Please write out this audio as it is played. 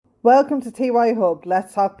Welcome to TY Hub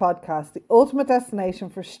Let's Talk podcast, the ultimate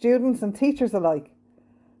destination for students and teachers alike.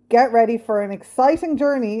 Get ready for an exciting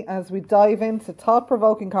journey as we dive into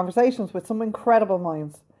thought-provoking conversations with some incredible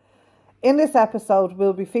minds. In this episode,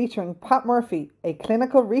 we'll be featuring Pat Murphy, a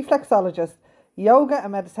clinical reflexologist, yoga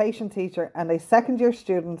and meditation teacher, and a second-year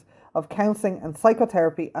student of counselling and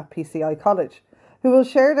psychotherapy at PCI College, who will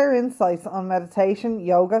share their insights on meditation,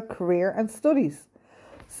 yoga, career and studies.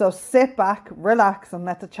 So sit back, relax, and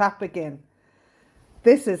let the chat begin.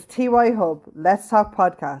 This is TY Hub Let's Talk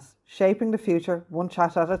podcast, shaping the future one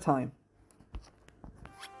chat at a time.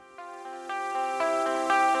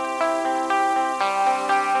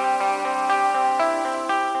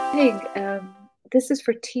 I think this is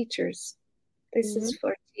for teachers. This is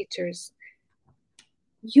for teachers.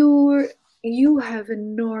 You have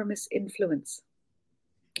enormous influence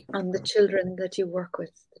on the children that you work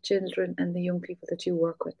with, the children and the young people that you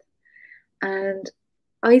work with. And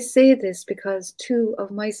I say this because two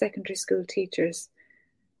of my secondary school teachers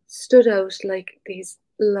stood out like these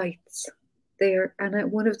lights there. And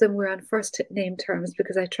one of them were on first name terms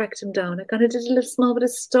because I tracked him down. I kind of did a little small bit of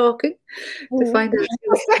stalking to find out if he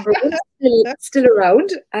was number one, still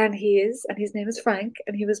around. And he is. And his name is Frank.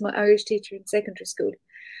 And he was my Irish teacher in secondary school.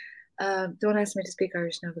 Don't ask me to speak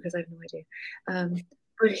Irish now because I have no idea.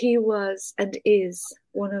 But he was and is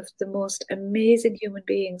one of the most amazing human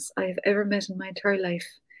beings I have ever met in my entire life.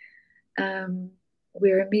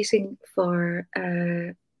 We're meeting for,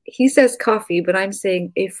 he says coffee, but I'm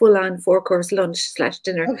saying a full-on 4-course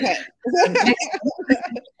lunch/dinner. Okay.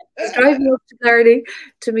 He's driving up to Clardy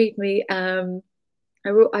to meet me.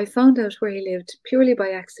 I found out where he lived purely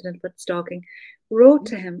by accident, but stalking. Wrote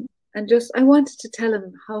to him and I wanted to tell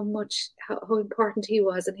him how important he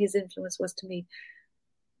was and his influence was to me.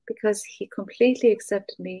 Because he completely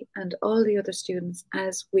accepted me and all the other students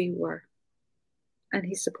as we were. And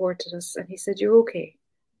he supported us and he said, you're okay.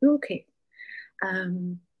 You're okay.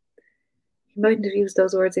 He mightn't have used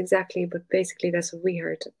those words exactly, but basically that's what we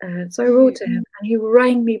heard. So I wrote to him and he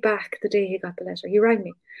rang me back the day he got the letter. He rang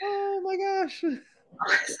me. Oh my gosh. I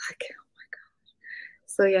was like, oh my God.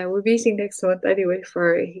 So yeah, we're meeting next month anyway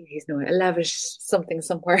for, he's no, a lavish something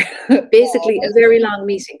somewhere. Basically a very long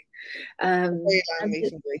meeting. Very long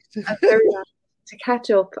meeting. Very long to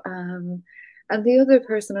catch up. And the other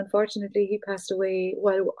person, unfortunately, he passed away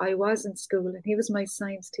while I was in school, and he was my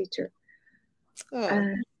science teacher,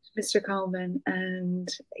 Mr. Coleman, and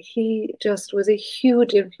he just was a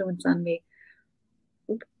huge influence on me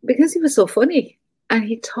because he was so funny and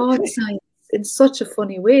he taught science in such a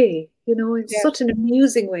funny way, in such an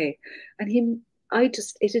amusing way, and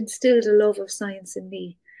it instilled a love of science in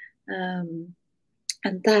me.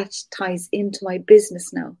 And that ties into my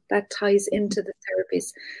business now. That ties into the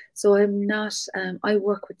therapies. So I'm not, I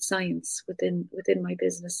work with science within my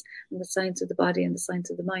business, and the science of the body and the science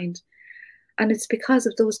of the mind. And it's because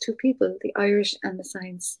of those two people, the Irish and the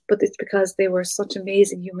science, but it's because they were such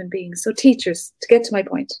amazing human beings. So teachers, to get to my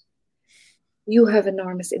point, you have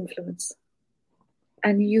enormous influence,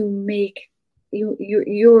 and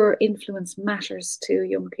your influence matters to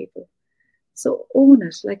young people. So own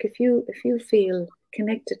it. Like if you feel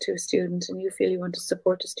connected to a student and you feel you want to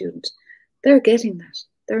support a student, they're getting that.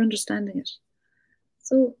 They're understanding it.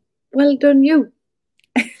 So well done you.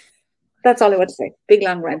 That's all I want to say. Big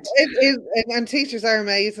long rant. It is, and teachers are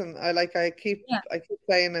amazing. I keep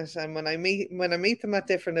saying it, and when I meet them at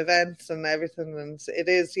different events and everything, and it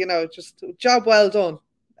is, just job well done.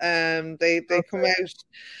 They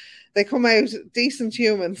come out decent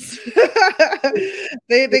humans.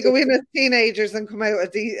 they go in as teenagers and come out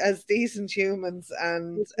as decent humans.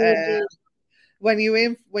 And when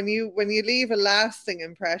you leave a lasting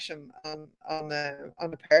impression on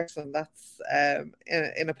a person, that's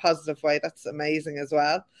in a positive way, that's amazing as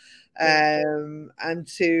well. And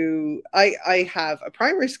I have a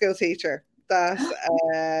primary school teacher that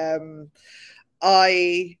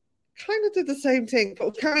I kind of did the same thing,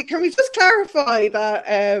 but can we just clarify that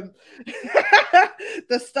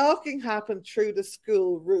the stalking happened through the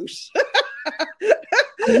school route? I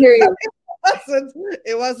hear you.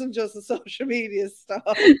 It wasn't just a social media stalk.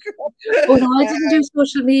 Oh no, I didn't do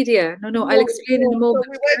social media. No, I'll explain in a moment.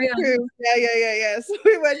 So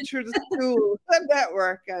we went through the school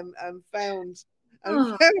network and found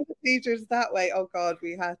the teachers that way. Oh God,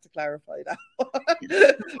 we had to clarify that.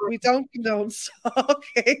 We don't condone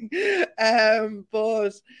stalking,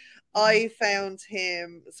 but I found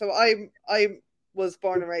him. So I was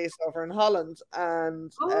born and raised over in Holland,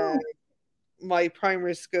 and my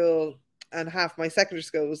primary school and half my secondary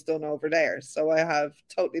school was done over there. So I have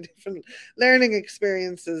totally different learning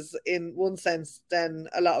experiences in one sense than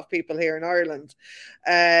a lot of people here in Ireland.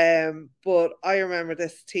 But I remember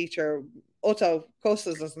this teacher, Otto Kuss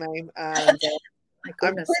is his name, and My I'm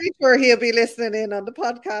goodness. pretty sure he'll be listening in on the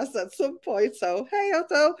podcast at some point. So hey,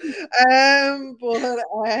 Otto. But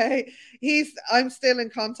I'm still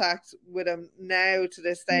in contact with him now to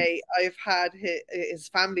this day. I've had his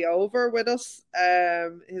family over with us.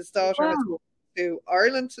 His daughter has Wow. moved to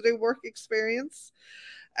Ireland to do work experience.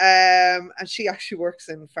 And she actually works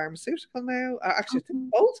in pharmaceutical now. Actually, I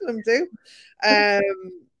think both of them do.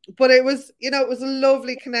 But it was, it was a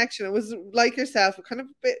lovely connection. It was like yourself, a kind of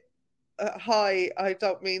a bit hi, I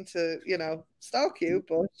don't mean to, stalk you,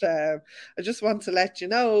 but I just want to let you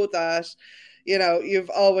know that,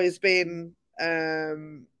 you've always been a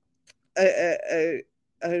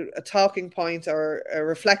talking point or a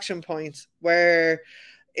reflection point where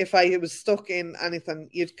if I was stuck in anything,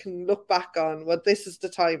 you can look back on, well, this is the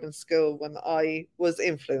time in school when I was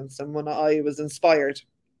influenced and when I was inspired.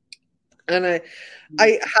 And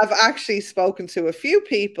I have actually spoken to a few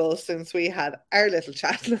people since we had our little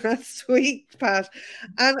chat last week, Pat.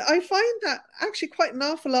 And I find that actually quite an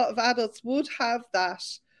awful lot of adults would have that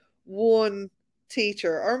one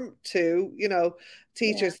teacher or two,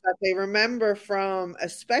 teachers that they remember from,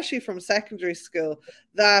 especially from secondary school,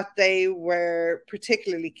 that they were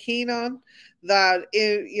particularly keen on, that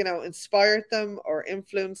inspired them or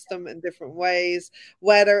influenced them in different ways,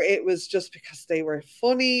 whether it was just because they were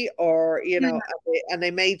funny or and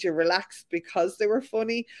they made you relaxed because they were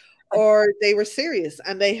funny, or they were serious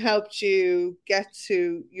and they helped you get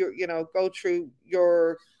to your go through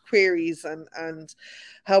your queries and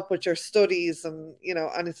help with your studies and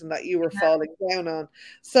anything that you were falling down on.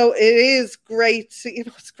 So it is great to,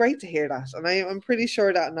 it's great to hear that, and I'm pretty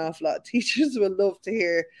sure that an awful lot of teachers would love to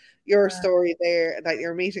hear your story there, that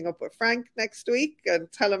you're meeting up with Frank next week,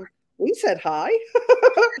 and tell him we said hi.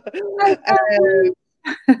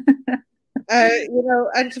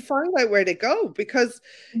 And to find out where they go, because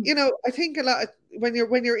I think a lot of, when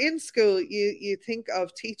you're in school, you think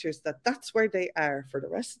of teachers that's where they are for the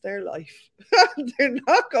rest of their life. They're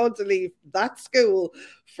not going to leave that school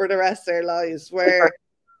for the rest of their lives. Where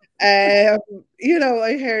I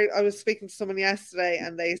was speaking to someone yesterday,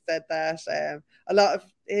 and they said that a lot of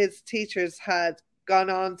his teachers had gone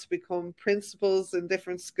on to become principals in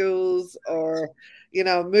different schools, or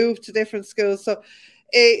moved to different schools. So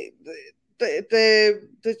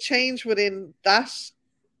the change within that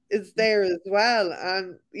is there as well,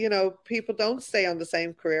 and people don't stay on the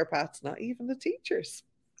same career paths, not even the teachers.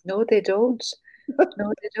 No, they don't.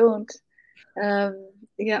 No, they don't.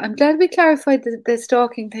 Yeah, I'm glad we clarified the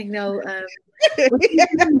stalking thing now.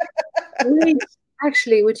 Wait,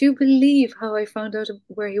 actually, would you believe how I found out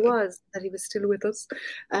where he was, that he was still with us?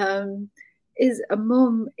 Is a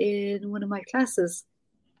mum in one of my classes.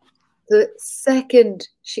 The second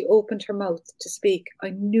she opened her mouth to speak, I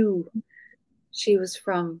knew she was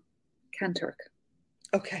from Kanturk.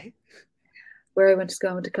 Okay. Where I went to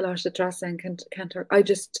school, I went to Coláiste Drogheda and Kanturk. I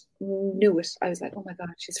just knew it. I was like, oh my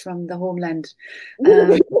God, she's from the homeland.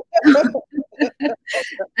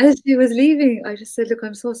 As she was leaving, I just said, look,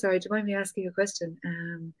 I'm so sorry. Do you mind me asking you a question?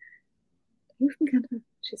 Are you from Kanturk?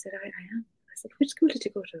 She said, I am. I said, which school did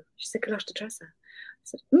you go to? She said, Coláiste Drogheda. I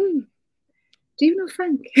said, do you know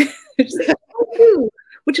Frank? She said, oh,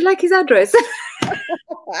 would you like his address?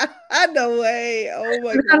 No way. Oh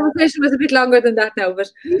my God. The conversation was a bit longer than that now, but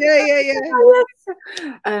yeah.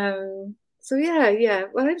 So yeah.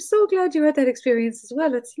 Well, I'm so glad you had that experience as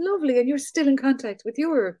well. It's lovely, and you're still in contact with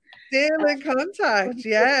your still in contact.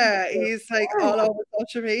 Yeah, he's like all over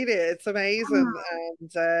social media. It's amazing.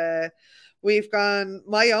 And we've gone,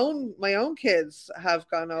 my own kids have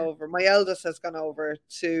gone over. My eldest has gone over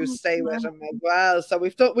to stay with him as well. So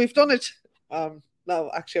we've done it.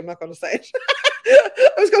 No, actually, I'm not going to say it.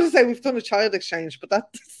 I was going to say we've done a child exchange, but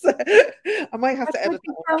that's I might have to edit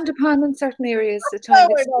that. Frowned upon in certain areas. Well,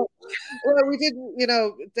 we didn't.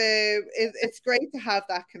 It's great to have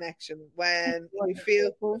that connection when you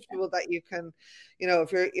feel comfortable that you can,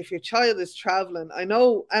 if your child is traveling. I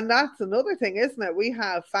know, and that's another thing, isn't it? We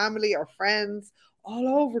have family or friends all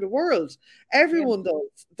over the world. Everyone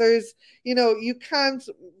does. There's, you can't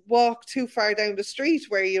walk too far down the street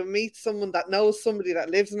where you meet someone that knows somebody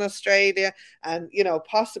that lives in Australia, and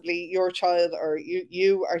possibly your child or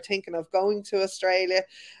you are thinking of going to Australia.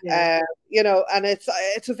 And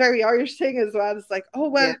it's a very Irish thing as well. It's like, oh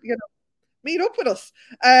well, meet up with us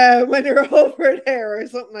when you're over there or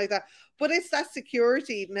something like that. But it's that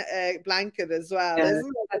security blanket as well, isn't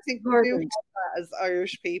it? I think we do have that as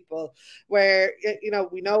Irish people, where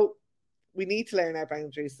we know we need to learn our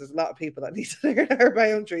boundaries. There's a lot of people that need to learn our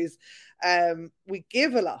boundaries. We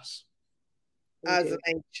give a lot as a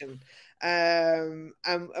nation, and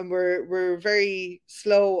we're very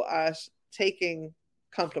slow at taking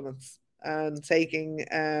compliments and taking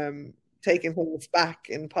things back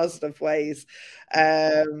in positive ways.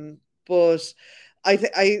 But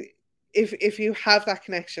I if you have that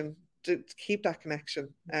connection, to keep that connection.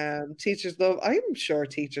 Teachers love. I'm sure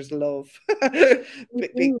teachers love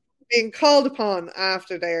being called upon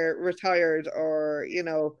after they're retired, or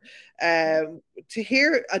to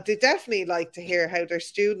hear. They definitely like to hear how their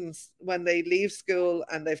students, when they leave school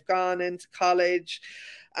and they've gone into college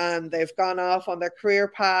and they've gone off on their career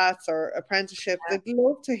paths or apprenticeship, they'd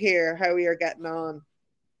love to hear how you're getting on,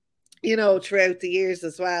 throughout the years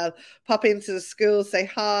as well. Pop into the school, say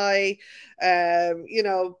hi,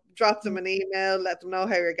 drop them an email, let them know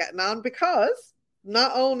how you're getting on, because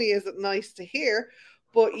not only is it nice to hear,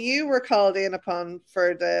 but you were called in upon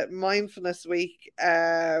for the mindfulness week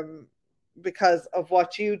because of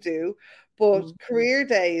what you do. But career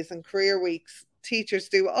days and career weeks, teachers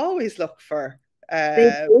do always look for.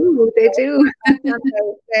 They do.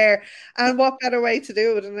 There, and what better way to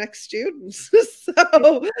do it than next students?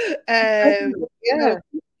 So,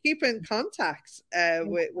 keep in contact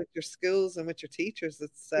with your schools and with your teachers.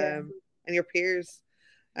 It's and your peers.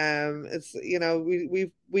 It's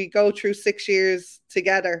we go through 6 years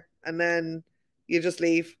together, and then you just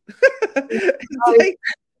leave. It's like,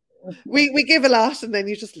 we give a lot, and then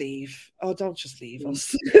you just leave. Oh, don't just leave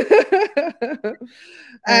us.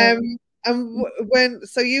 And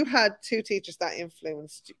so you had 2 teachers that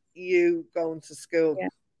influenced you going to school. Yeah,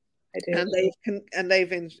 I did. And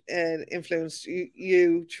they've influenced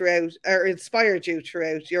you throughout, or inspired you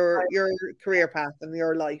throughout your career path and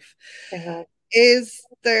your life. Is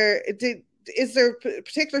there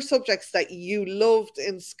particular subjects that you loved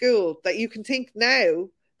in school that you can think now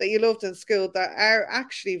that you loved in school that are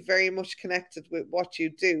actually very much connected with what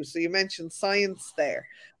you do? So you mentioned science there.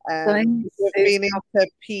 You've been into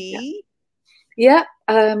PE. Yeah,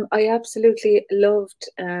 I absolutely loved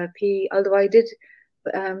PE, although I did.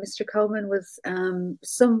 Mr. Coleman was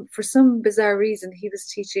for some bizarre reason he was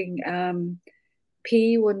teaching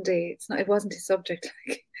PE one day. It wasn't his subject.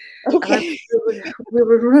 Okay. We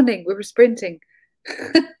were running, we were sprinting,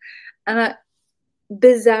 and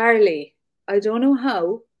bizarrely, I don't know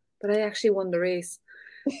how, but I actually won the race.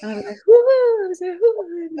 And I was like, woo! I was like,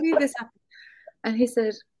 woo! Made this happen. And he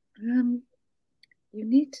said, you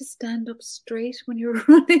need to stand up straight when you're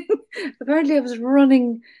running. Apparently, I was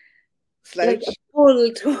running like a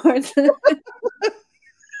bull towards it.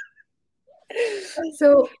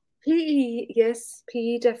 So PE, yes,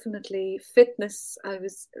 PE definitely. Fitness, I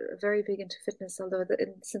was very big into fitness, although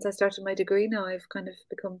since I started my degree now, I've kind of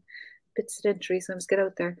become a bit sedentary, so I must get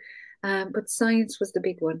out there. But science was the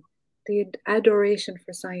big one, the adoration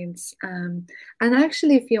for science. And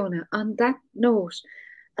actually, Fiona, on that note,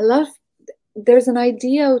 there's an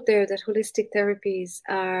idea out there that holistic therapies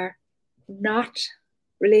are not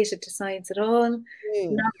related to science at all,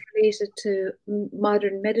 not related to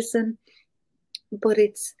modern medicine, but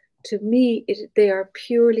to me, they are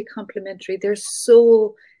purely complementary. They're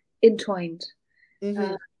so entwined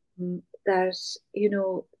that,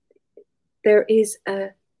 there is a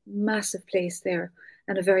massive place there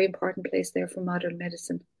and a very important place there for modern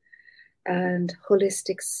medicine. And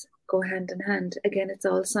holistics go hand in hand. Again, it's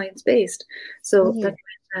all science-based. So that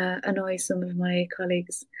might annoy some of my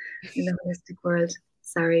colleagues in the holistic world.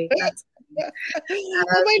 Sorry.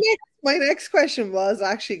 My next question was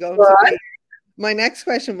actually going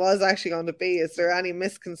to be, is there any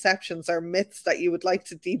misconceptions or myths that you would like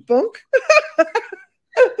to debunk?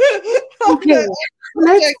 Okay.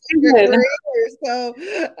 Let's do it. So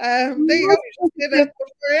there you go. You just did it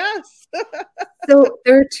before I asked. So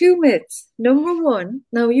there are 2 myths. Number one,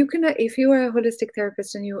 now you can, if you are a holistic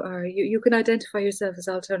therapist and you can identify yourself as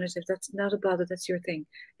alternative. That's not a bother. That's your thing.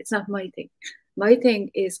 It's not my thing. My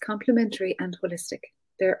thing is complementary and holistic.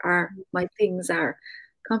 My things are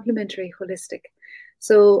complementary, holistic.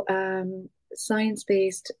 So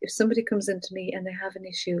science-based, if somebody comes into me and they have an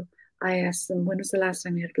issue, I ask them, when was the last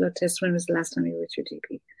time you had a blood test? When was the last time you were with your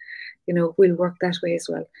GP? We'll work that way as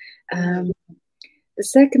well. The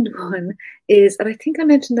second one is, and I think I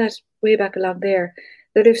mentioned that way back along there,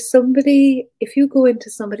 that if you go into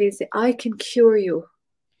somebody and say, I can cure you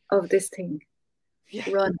of this thing,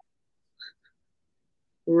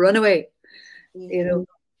 run away.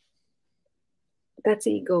 That's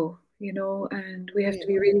ego, and we have to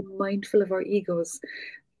be really mindful of our egos.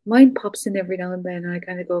 Mine pops in every now and then, and I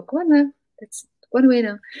kind of go, come on now, let's go away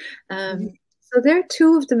now. So there are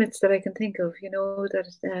two of the myths that I can think of,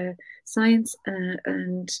 that science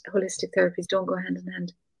and holistic therapies don't go hand in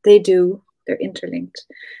hand. They do. They're interlinked.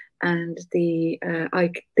 And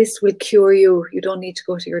this will cure you. You don't need to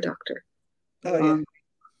go to your doctor. Oh, yeah.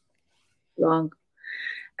 Wrong.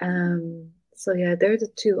 So yeah, they're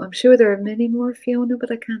the two. I'm sure there are many more, Fiona,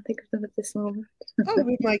 but I can't think of them at this moment. Oh,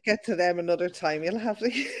 we might get to them another time. You'll have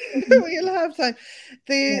we'll have time.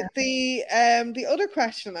 The other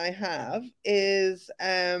question I have is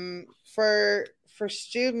for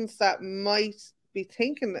students that might be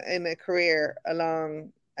thinking in a career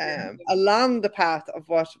along the path of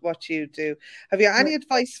what you do. Have you any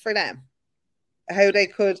advice for them? How they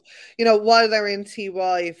could, while they're in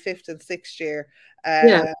TY 5th and 6th year,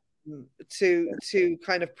 to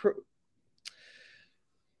kind of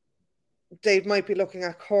they might be looking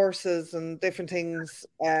at courses and different things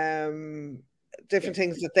that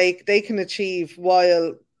they can achieve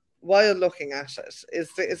while looking at it.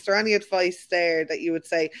 Is there any advice there that you would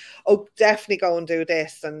say, oh, definitely go and do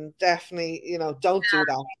this, and definitely, don't do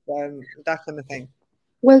that, and that kind of thing?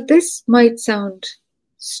 Well, this might sound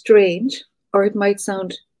strange, or it might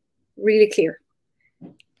sound really clear.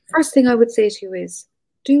 First thing I would say to you is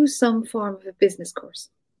do some form of a business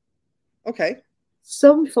course. Okay.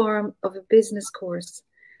 Some form of a business course.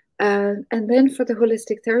 And then for the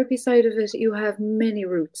holistic therapy side of it, you have many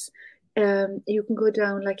routes. You can go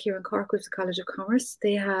down, like here in Cork with the College of Commerce.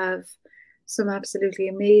 They have some absolutely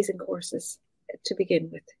amazing courses to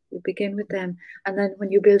begin with. You begin with them, and then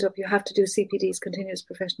when you build up, you have to do CPDs, continuous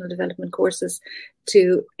professional development courses,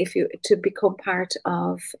 to become part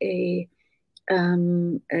of a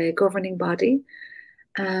governing body.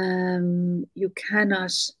 You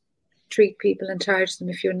cannot treat people and charge them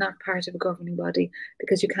if you're not part of a governing body,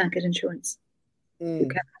 because you can't get insurance. You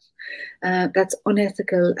cannot. That's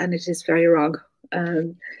unethical, and it is very wrong.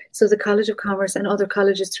 So the College of Commerce and other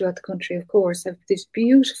colleges throughout the country, of course, have these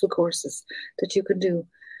beautiful courses that you can do.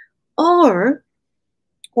 Or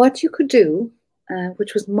what you could do,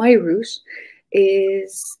 which was my route,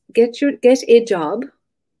 is get a job,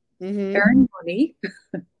 earn money,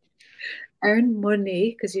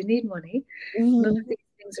 because you need money. None of these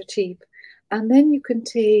things are cheap. And then you can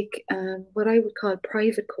take what I would call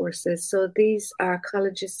private courses. So these are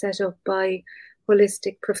colleges set up by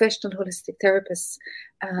professional holistic therapists,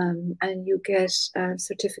 and you get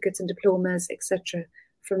certificates and diplomas, etc.,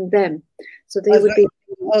 from them. So they would be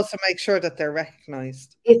also make sure that they're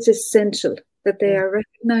recognized. It's essential that they are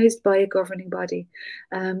recognized by a governing body.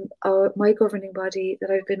 My governing body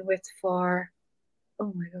that I've been with for,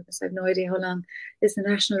 oh my goodness, I have no idea how long, is the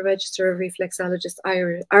National Register of Reflexologists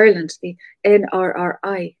Ireland, the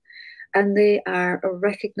NRRI. And they are a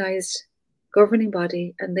recognized governing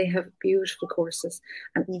body, and they have beautiful courses.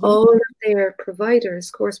 And all of their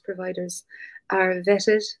course providers, are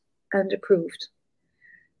vetted and approved.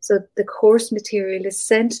 So the course material is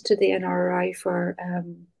sent to the NRI for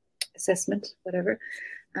assessment, whatever,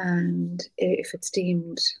 and if it's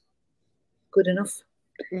deemed good enough,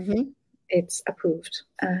 it's approved.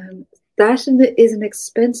 That is an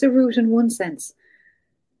expensive route in one sense,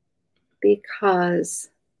 because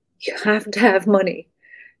you have to have money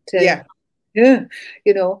to,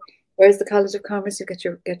 whereas the College of Commerce, you get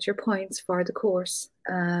your points for the course.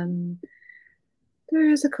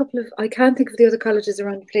 There's a couple of, I can't think of the other colleges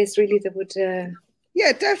around the place really that would.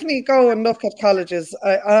 Definitely go and look at colleges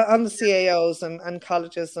on the CAOs and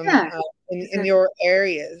colleges and in your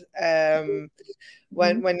areas.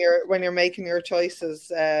 When you're making your choices,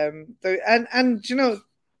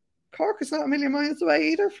 Cork is not a million miles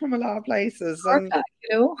away either from a lot of places. And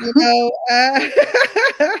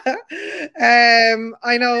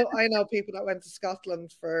I know people that went to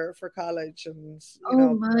Scotland for college, and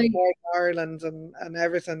Northern Ireland and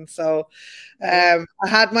everything. So I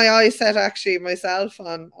had my eyes set actually myself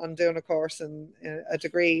on doing a course in a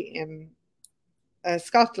degree in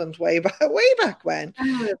Scotland way back when.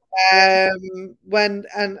 When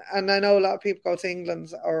I know a lot of people go to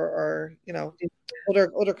England or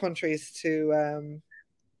other countries to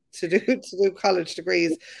do college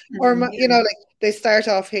degrees, or like they start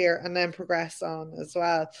off here and then progress on as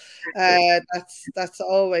well. That's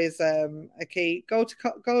always a key.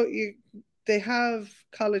 They have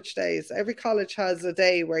college days. Every college has a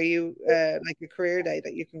day where you like a career day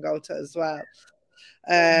that you can go to as well,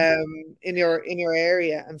 in your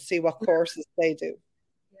area, and see what courses they do.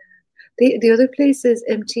 The other place is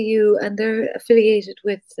MTU, and they're affiliated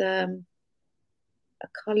with a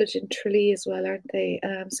college in Tralee as well, aren't they?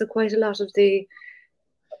 So quite a lot of the,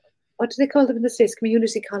 what do they call them in the States?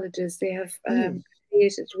 Community colleges. They have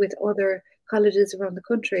affiliated with other colleges around the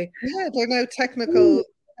country. Yeah, they're now technological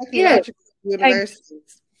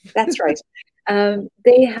universities. That's right.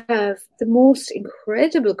 They have the most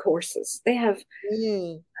incredible courses. They have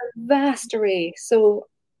a vast array. So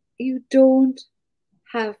you don't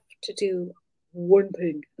have to do one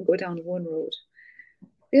thing and go down one road.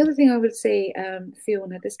 The other thing I would say,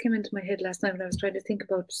 Fiona, this came into my head last night when I was trying to think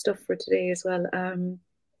about stuff for today as well,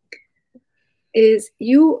 is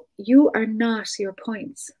you are not your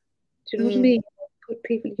points. Do you know what I mean?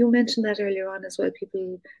 People, you mentioned that earlier on as well.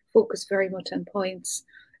 People focus very much on points,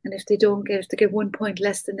 and if they get 1 point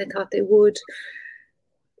less than they thought they would,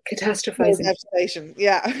 catastrophizing.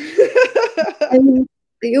 Yeah.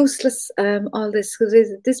 Useless. All this, because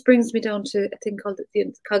this brings me down to a thing called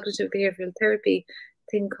the cognitive behavioral therapy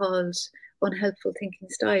thing called unhelpful thinking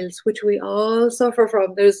styles, which we all suffer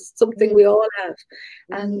from. There's something we all have,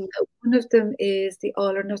 and one of them is the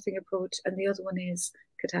all or nothing approach, and the other one is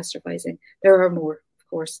catastrophizing. There are more, of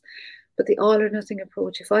course, but the all or nothing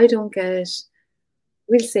approach, if I don't get,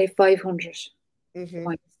 we'll say 500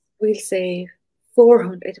 points, we'll say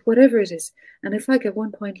 400, whatever it is, and if I get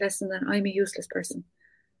 1 point less than that, I'm a useless person.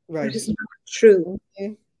 Right. That is not true.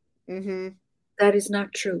 That is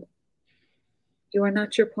not true. You are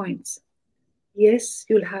not your points. Yes,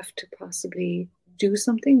 you'll have to possibly do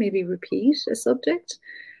something, maybe repeat a subject,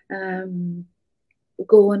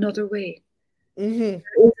 go another way. There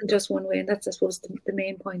isn't just one way, and that's, I suppose, the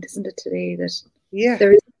main point, isn't it, today, that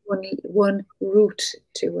there isn't one route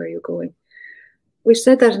to where you're going. We've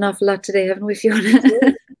said that an awful lot today, haven't we, Fiona?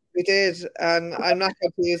 We did, and I'm not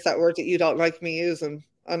going to use that word that you don't like me using.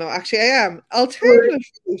 Oh no, actually I am. Alternative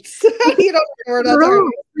routes. You don't know word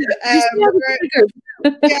alternative.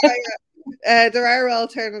 There are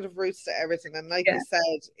alternative routes to everything, and like you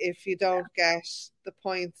said, if you don't get the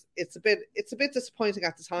point, it's a bit disappointing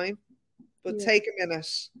at the time. But take a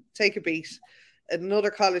minute, take a beat.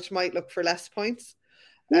 Another college might look for less points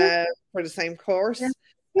for the same course.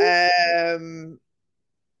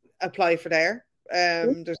 Apply for there.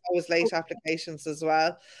 There's always late applications as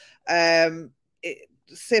well.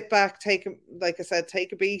 Sit back, like I said,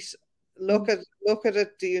 take a beat, look at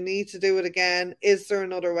it. Do you need to do it again? Is there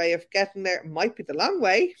another way of getting there? It might be the long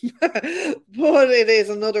way, but it is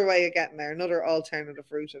another way of getting there, another alternative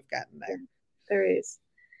route of getting there. There is.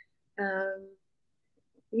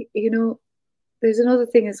 There's another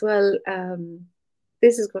thing as well.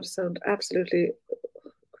 This is going to sound absolutely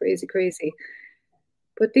crazy,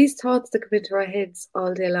 but these thoughts that come into our heads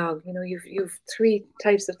all day long, you've three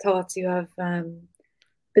types of thoughts. You have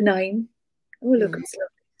benign, oh look,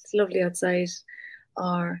 it's lovely outside,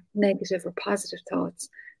 or negative or positive thoughts.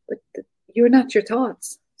 But you're not your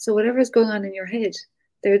thoughts. So whatever is going on in your head,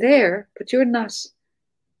 they're there, but you're not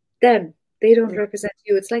them. They don't represent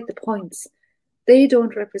you. It's like the points. They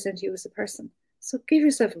don't represent you as a person. So give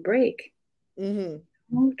yourself a break.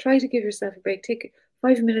 Try to give yourself a break. Take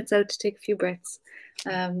 5 minutes out to take a few breaths.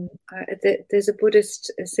 There's a Buddhist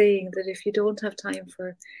saying that if you don't have time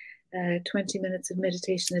for 20 minutes of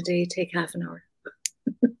meditation a day, take half an hour.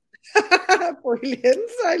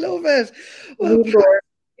 Brilliant. I love it. Well,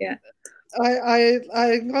 yeah.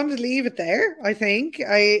 I'm going to leave it there. I think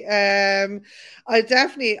I'd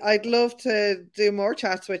love to do more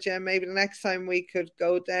chats with you. Maybe the next time we could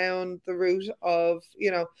go down the route of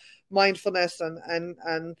mindfulness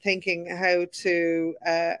and thinking how to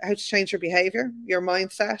change your behavior, your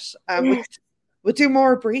mindset. We'll do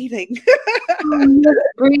more breathing.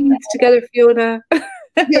 Breathe together, Fiona.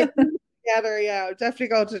 Together, yeah, I'm definitely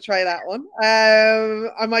going to try that one.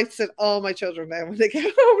 I might sit all my children down when they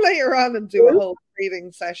get home later on and do a whole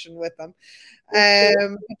breathing session with them.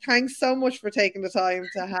 Thanks so much for taking the time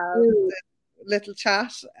to have this little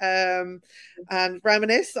chat and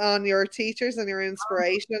reminisce on your teachers and your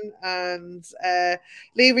inspiration, and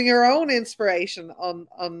leaving your own inspiration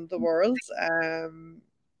on the world.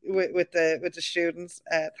 With the students.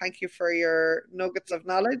 Thank you for your nuggets of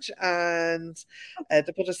knowledge, and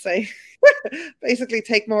the Buddhists say basically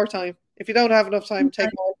take more time. If you don't have enough time, take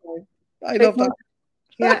more time. I love that.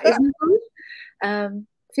 Yeah, isn't it good?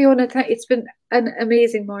 Fiona, it's been an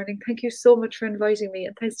amazing morning. Thank you so much for inviting me,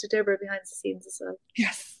 and thanks to Deborah behind the scenes as well.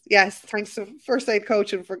 Yes. Thanks to First Aid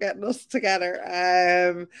Coaching for getting us together.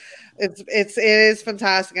 It is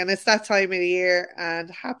fantastic, and it's that time of the year. And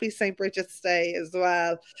happy St. Bridget's Day as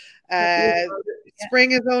well.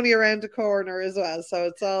 Spring is only around the corner as well, so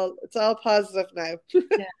it's all positive now.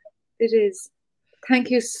 Yeah, it is. Thank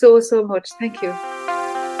you so much. Thank you.